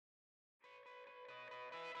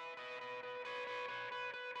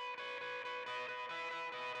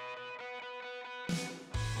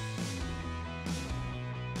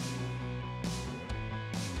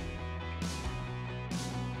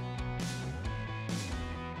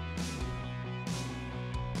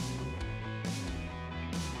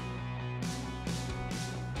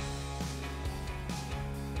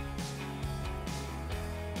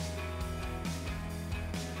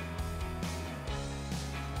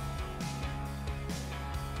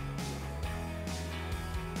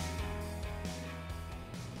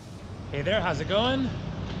Hey there, how's it going?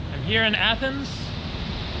 I'm here in Athens.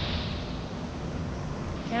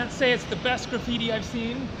 Can't say it's the best graffiti I've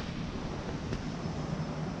seen,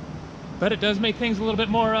 but it does make things a little bit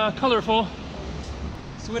more colorful.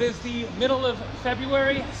 So it is the middle of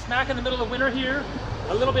February, smack in the middle of winter here.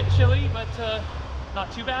 A little bit chilly, but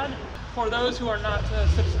not too bad. For those who are not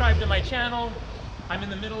subscribed to my channel, I'm in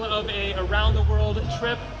the middle of a around the world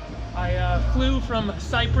trip. I flew from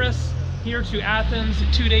Cyprus here to Athens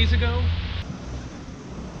 2 days ago.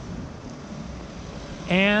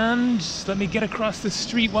 And let me get across the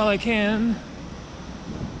street while I can.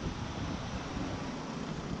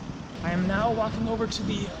 I am now walking over to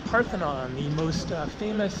the Parthenon, the most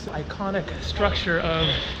famous, iconic structure of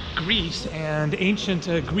Greece and ancient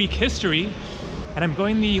Greek history. And I'm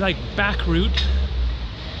going the back route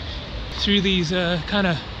through these kind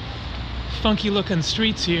of funky looking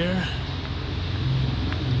streets here.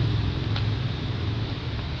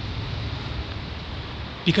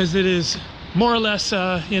 Because it is more or less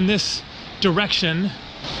in this direction.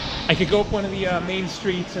 I could go up one of the main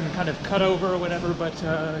streets and kind of cut over or whatever, but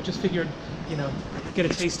just figured, you know, get a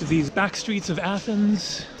taste of these back streets of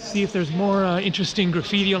Athens, see if there's more interesting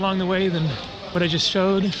graffiti along the way than what I just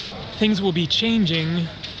showed. Things will be changing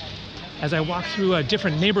as I walk through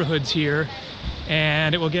different neighborhoods here,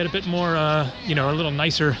 and it will get a bit more, you know, a little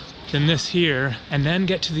nicer than this here, and then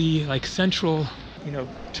get to the central, you know,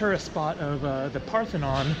 tourist spot of the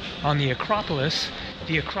Parthenon on the Acropolis.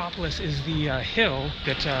 The Acropolis is the hill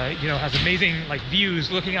that you know, has amazing views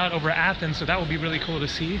looking out over Athens, so that will be really cool to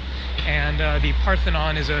see. And the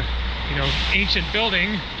Parthenon is a, you know, ancient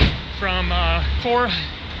building from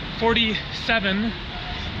 447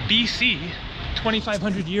 BC,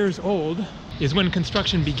 2,500 years old is when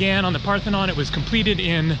construction began on the Parthenon. It was completed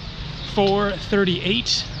in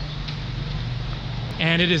 438,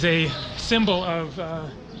 and it is a symbol of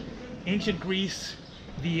ancient Greece.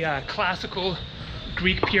 The classical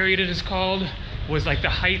Greek period, it is called, was the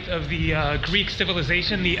height of the Greek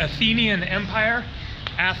civilization, the Athenian Empire.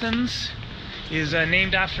 Athens is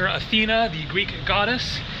named after Athena, the Greek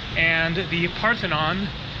goddess, and the Parthenon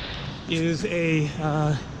is a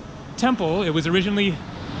temple. It was originally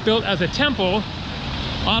built as a temple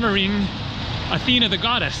honoring Athena, the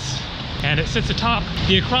goddess. And it sits atop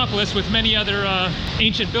the Acropolis with many other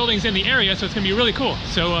ancient buildings in the area, so it's gonna be really cool.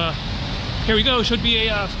 So here we go. Should be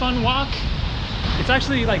a fun walk. It's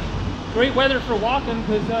actually great weather for walking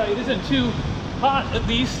because it isn't too hot, at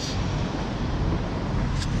least.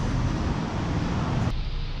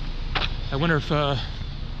 I wonder if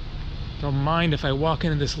they'll mind if I walk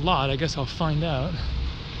into this lot. I guess I'll find out.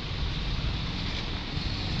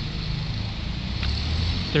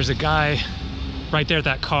 There's a guy right there at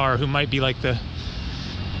that car who might be the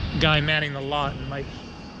guy manning the lot and might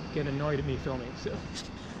get annoyed at me filming, so.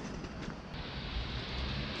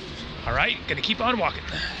 All right, gonna keep on walking.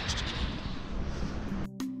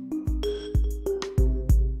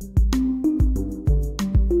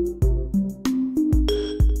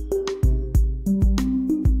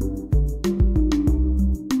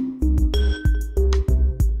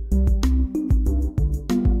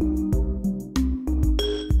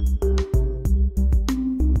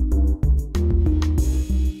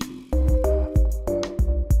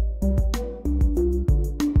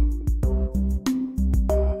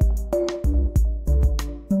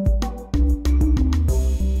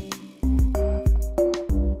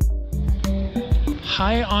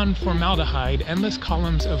 High on formaldehyde, endless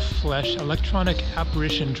columns of flesh, electronic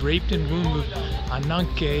apparition draped in womb of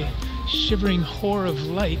Ananke, shivering whore of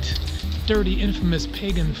light, dirty, infamous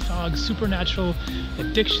pagan fog, supernatural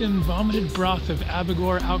addiction, vomited broth of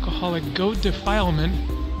abigor, alcoholic goat defilement,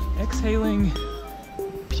 exhaling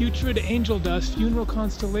putrid angel dust, funeral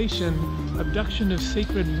constellation, abduction of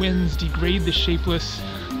sacred winds, degrade the shapeless.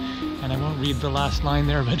 And I won't read the last line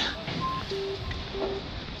there, but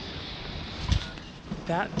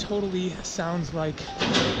that totally sounds like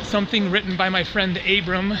something written by my friend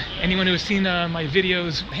Abram. Anyone who has seen my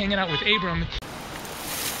videos hanging out with Abram.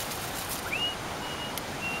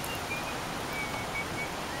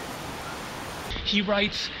 He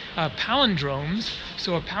writes palindromes.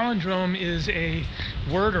 So a palindrome is a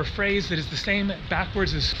word or phrase that is the same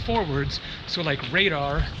backwards as forwards. So like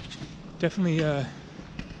radar. Definitely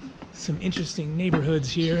some interesting neighborhoods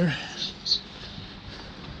here.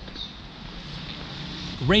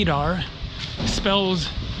 Radar spells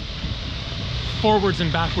forwards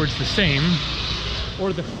and backwards the same,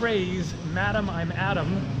 or the phrase, Madam, I'm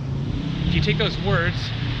Adam. If you take those words,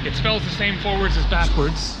 it spells the same forwards as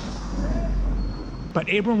backwards.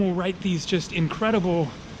 But Abram will write these just incredible,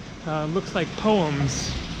 looks like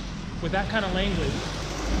poems with that kind of language.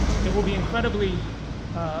 It will be incredibly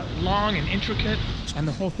long and intricate, and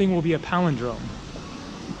the whole thing will be a palindrome.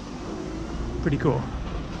 Pretty cool.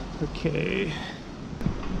 Okay.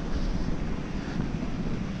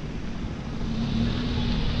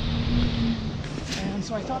 And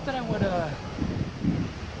so I thought that I would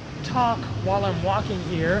talk while I'm walking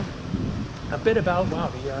here a bit about, wow,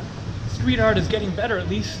 the street art is getting better at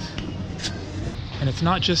least. And it's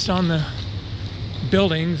not just on the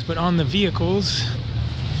buildings, but on the vehicles.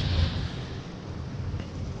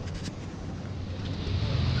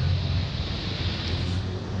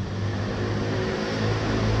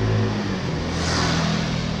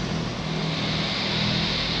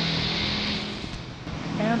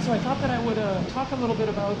 And so I thought that I would talk a little bit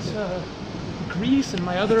about Greece and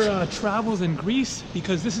my other travels in Greece,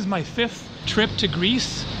 because this is my 5th trip to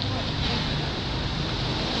Greece.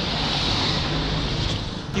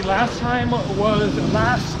 The last time was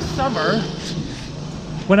last summer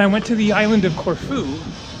when I went to the island of Corfu,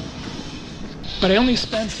 but I only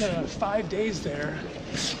spent 5 days there.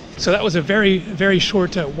 So that was a very, very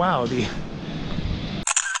short, wow,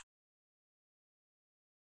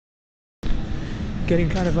 getting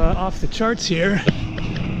kind of off the charts here.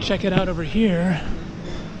 Check it out over here.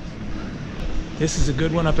 This is a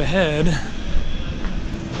good one up ahead.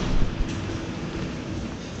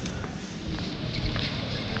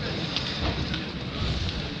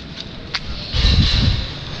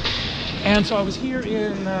 And so I was here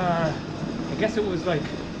in, I guess it was like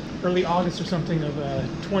early August or something of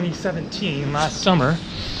 2017, last summer,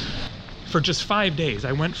 for just 5 days.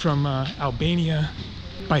 I went from Albania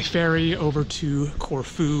by ferry over to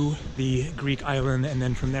Corfu, the Greek island, and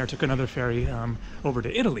then from there took another ferry over to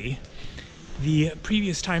Italy. The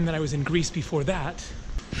previous time that I was in Greece before that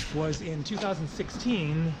was in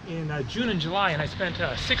 2016 in June and July, and I spent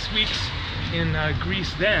 6 weeks in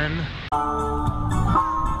Greece then.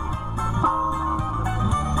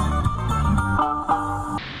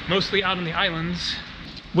 Mostly out on the islands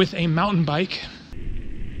with a mountain bike.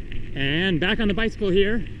 And back on the bicycle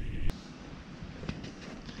here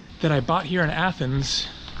that I bought here in Athens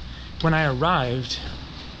when I arrived,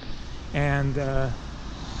 and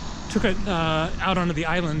took it out onto the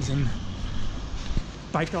islands and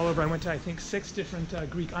biked all over. I went to, I think, 6 different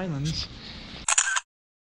Greek islands.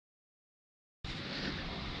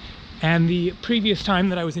 And the previous time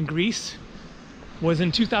that I was in Greece was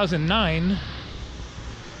in 2009,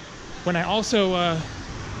 when I also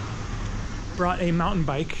brought a mountain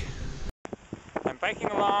bike. I'm biking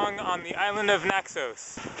along on the island of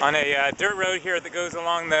Naxos on a dirt road here that goes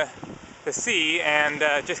along the sea, and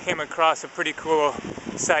just came across a pretty cool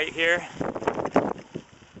site here.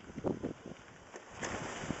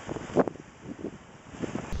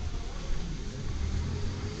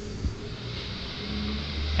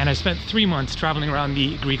 And I spent 3 months traveling around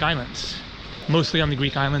the Greek islands, mostly on the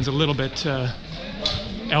Greek islands, a little bit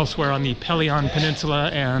elsewhere on the Pelion Peninsula,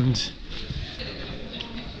 and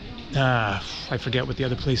I forget what the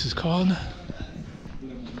other place is called.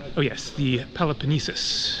 Oh yes, the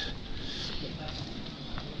Peloponnesus.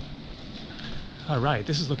 All right,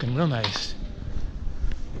 this is looking real nice.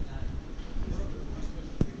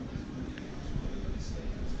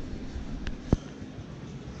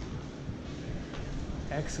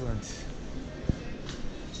 Excellent.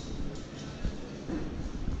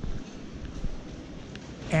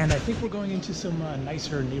 And I think we're going into some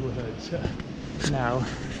nicer neighborhoods now.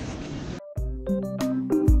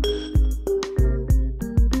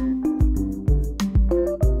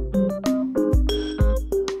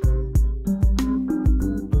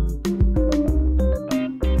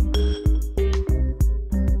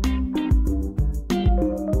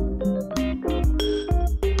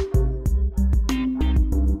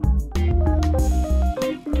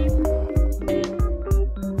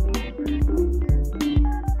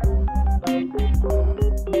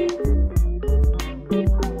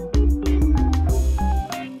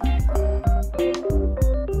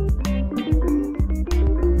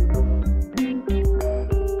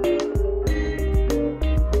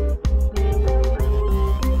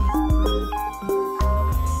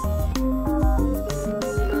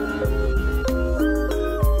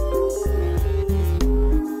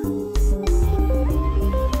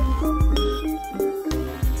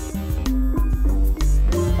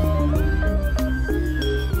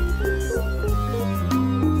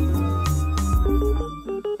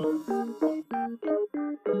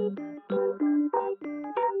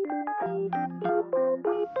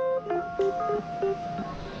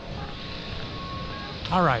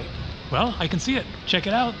 All right, well, I can see it. Check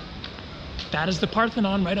it out. That is the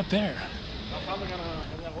Parthenon right up there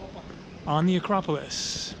on the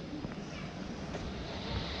Acropolis.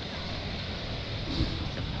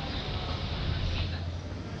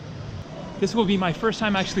 This will be my first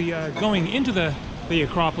time actually going into the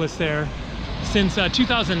Acropolis there since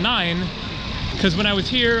 2009, because when I was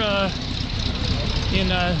here in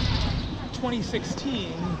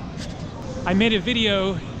 2016, I made a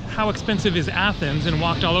video, how expensive is Athens, and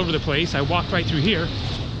walked all over the place. I walked right through here.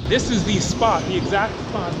 This is the spot, the exact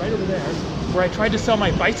spot right over there, where I tried to sell my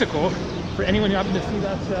bicycle. For anyone who happened to see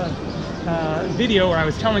that video where I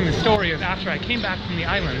was telling the story of after I came back from the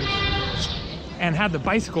islands and had the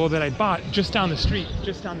bicycle that I bought just down the street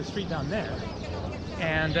down there.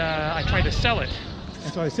 And I tried to sell it.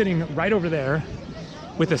 And so I was sitting right over there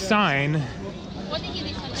with a sign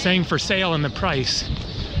saying for sale and the price.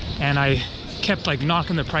 And I kept like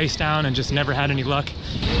knocking the price down and just never had any luck.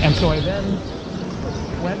 And so I then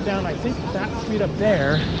went down, I think that street up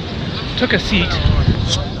there, took a seat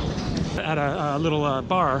at a little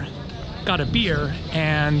bar, got a beer,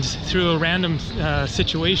 and through a random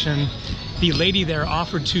situation, the lady there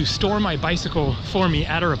offered to store my bicycle for me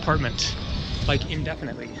at her apartment, like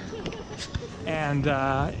indefinitely. And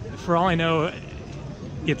for all I know,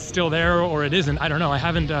 it's still there or it isn't. I don't know. I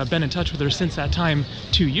haven't been in touch with her since that time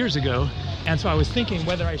 2 years ago. And so I was thinking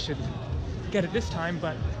whether I should get it this time,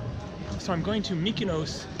 but so I'm going to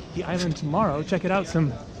Mykonos, the island, tomorrow. Check it out,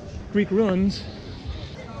 some Greek ruins.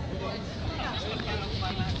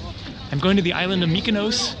 I'm going to the island of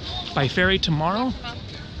Mykonos by ferry tomorrow,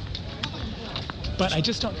 but I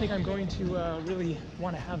just don't think I'm going to really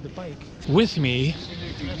want to have the bike with me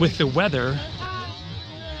with the weather.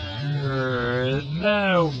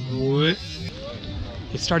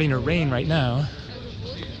 It's starting to rain right now.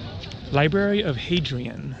 Library of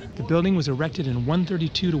Hadrian. The building was erected in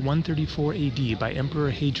 132 to 134 AD by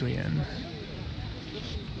Emperor Hadrian.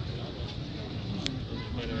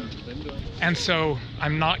 And so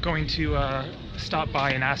I'm not going to stop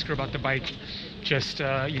by and ask her about the bike. Just,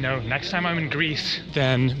 you know, next time I'm in Greece,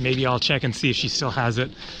 then maybe I'll check and see if she still has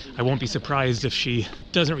it. I won't be surprised if she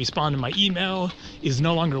doesn't respond to my email, is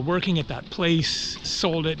no longer working at that place,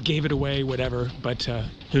 sold it, gave it away, whatever. But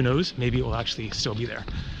who knows? Maybe it will actually still be there.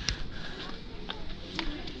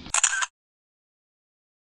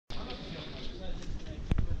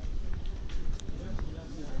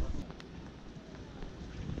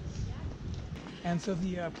 And so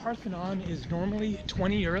the Parthenon is normally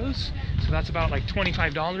 20 euros, so that's about like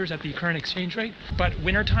 $25 at the current exchange rate. But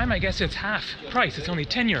wintertime, I guess it's half price, it's only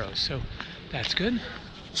 10 euros, so that's good.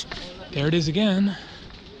 There it is again.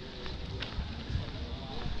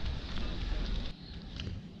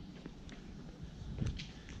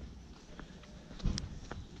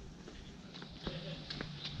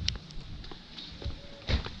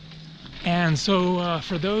 And so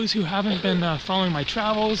for those who haven't been following my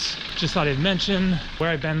travels, just thought I'd mention where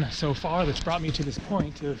I've been so far that's brought me to this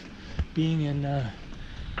point of being in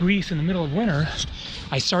Greece in the middle of winter.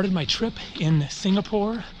 I started my trip in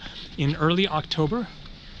Singapore in early October.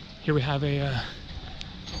 Here we have a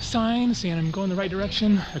sign saying I'm going the right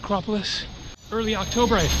direction, Acropolis. Early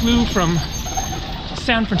October I flew from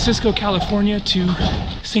San Francisco, California to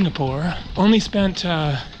Singapore. Only spent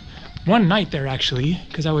one night there actually,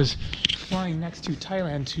 because I was flying next to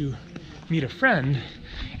Thailand to meet a friend,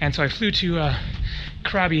 and so I flew to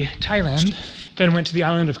Krabi, Thailand, then went to the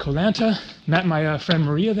island of Koh Lanta, met my friend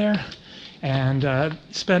Maria there, and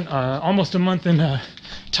spent almost a month in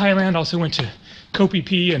Thailand. Also went to Koh Phi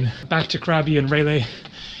Phi and back to Krabi and Railay,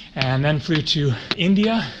 and then flew to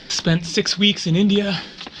India, spent 6 weeks in India,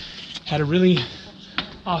 had a really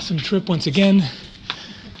awesome trip once again,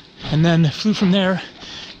 and then flew from there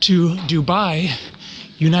to Dubai,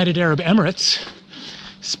 United Arab Emirates,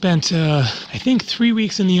 spent I think 3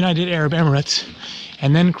 weeks in the United Arab Emirates,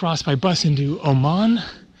 and then crossed by bus into Oman,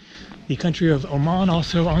 the country of Oman,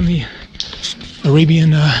 also on the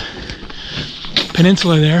Arabian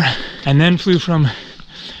Peninsula there, and then flew from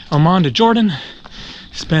Oman to Jordan,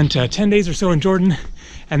 spent 10 days or so in Jordan,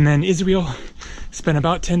 and then Israel, spent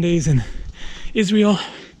about 10 days in Israel,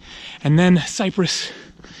 and then Cyprus,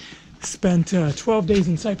 spent 12 days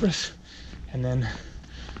in Cyprus, and then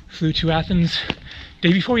flew to Athens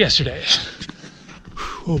day before yesterday.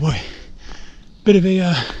 Oh boy, bit of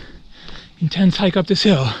a intense hike up this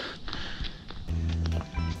hill.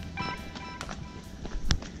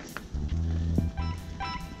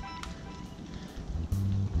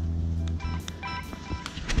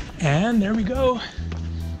 And there we go,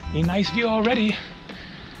 a nice view already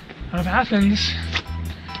of Athens.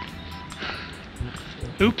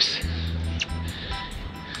 Oops.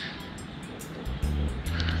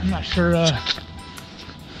 I'm not sure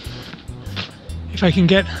if I can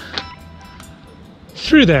get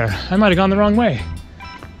through there. I might have gone the wrong way.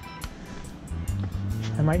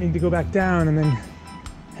 I might need to go back down and then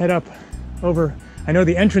head up over. I know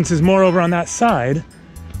the entrance is more over on that side.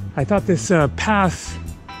 I thought this path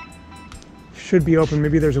should be open.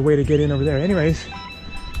 Maybe there's a way to get in over there. Anyways.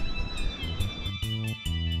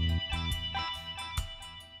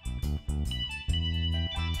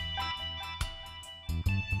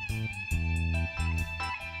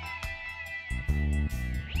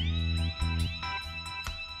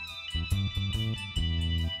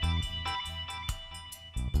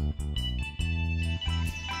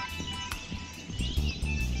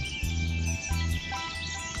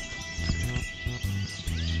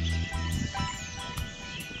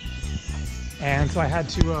 And so I had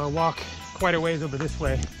to walk quite a ways over this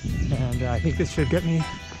way, and I think this should get me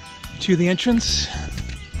to the entrance.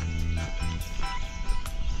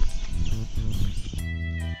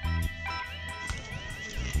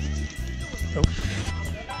 Oh,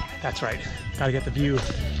 that's right. Gotta get the view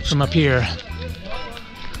from up here.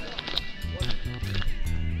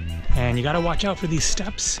 And you gotta watch out for these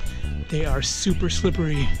steps. They are super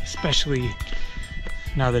slippery, especially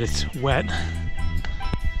now that it's wet.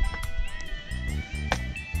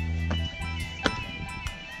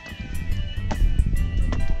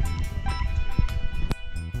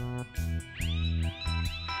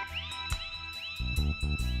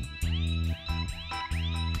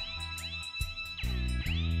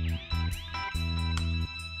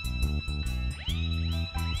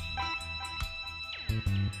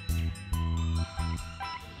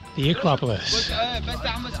 The Acropolis.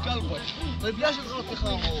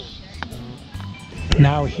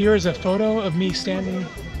 Now here's a photo of me standing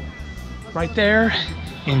right there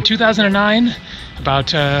in 2009,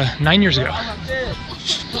 about 9 years ago.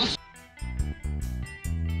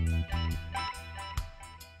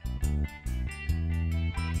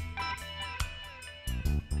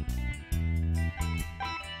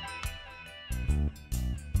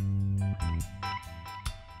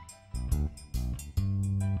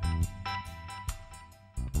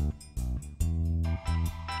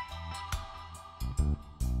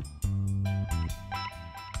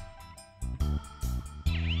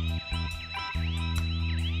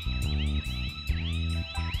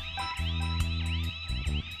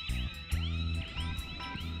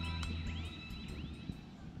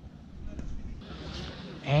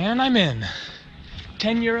 And I'm in.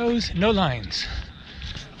 10 euros, no lines.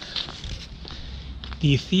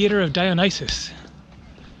 The Theater of Dionysus.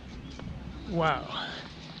 Wow.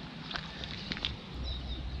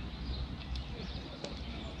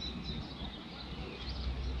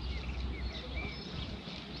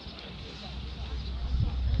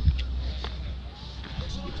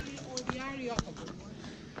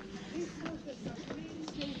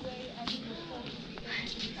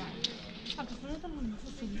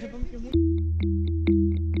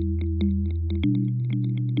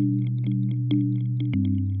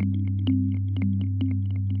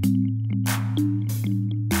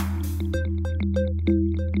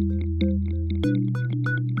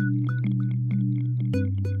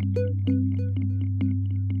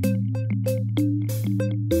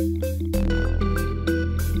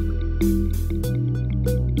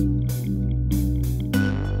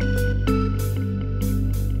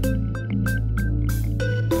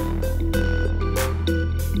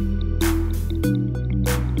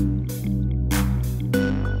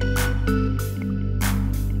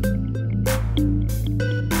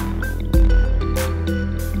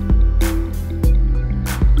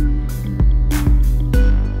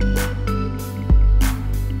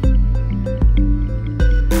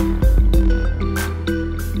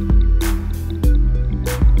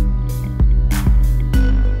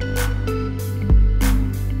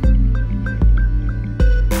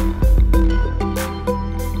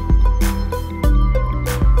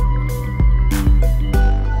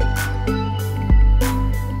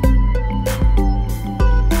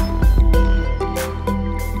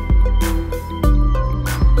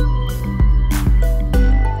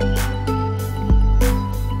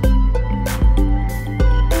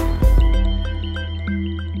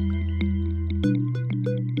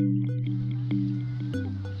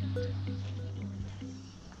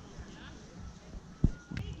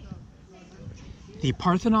 The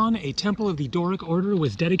Parthenon, a temple of the Doric order,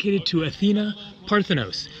 was dedicated to Athena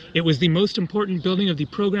Parthenos. It was the most important building of the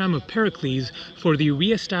program of Pericles for the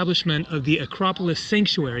re-establishment of the Acropolis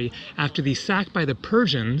sanctuary after the sack by the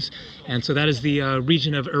Persians, and so that is the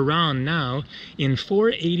region of Iran now, in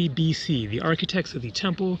 480 BC. The architects of the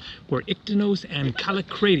temple were Ictinos and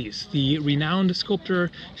Callicrates. The renowned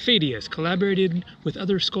sculptor Pheidias collaborated with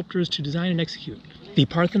other sculptors to design and execute. The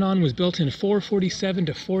Parthenon was built in 447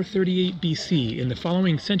 to 438 BC. In the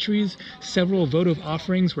following centuries, several votive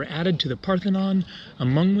offerings were added to the Parthenon,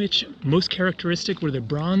 among which most characteristic were the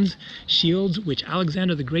bronze shields which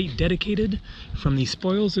Alexander the Great dedicated from the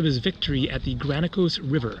spoils of his victory at the Granicos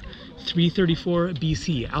River. 334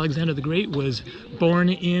 BC. Alexander the Great was born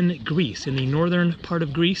in Greece, in the northern part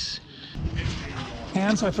of Greece.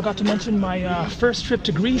 And so I forgot to mention my first trip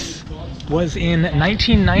to Greece was in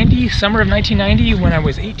 1990, summer of 1990, when I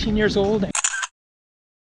was 18 years old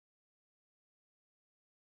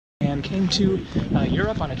and came to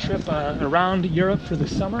Europe on a trip around Europe for the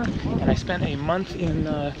summer. And I spent a month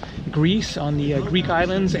in Greece on the Greek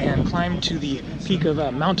islands and climbed to the peak of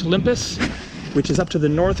Mount Olympus, which is up to the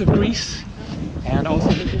north of Greece, and also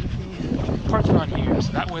visited the Parthenon here.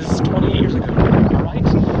 So that was 28 years ago. Alright,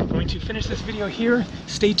 I'm going to finish this video here.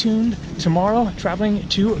 Stay tuned. Tomorrow, traveling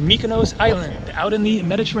to Mykonos Island, out in the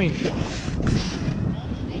Mediterranean.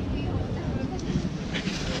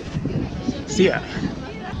 See ya.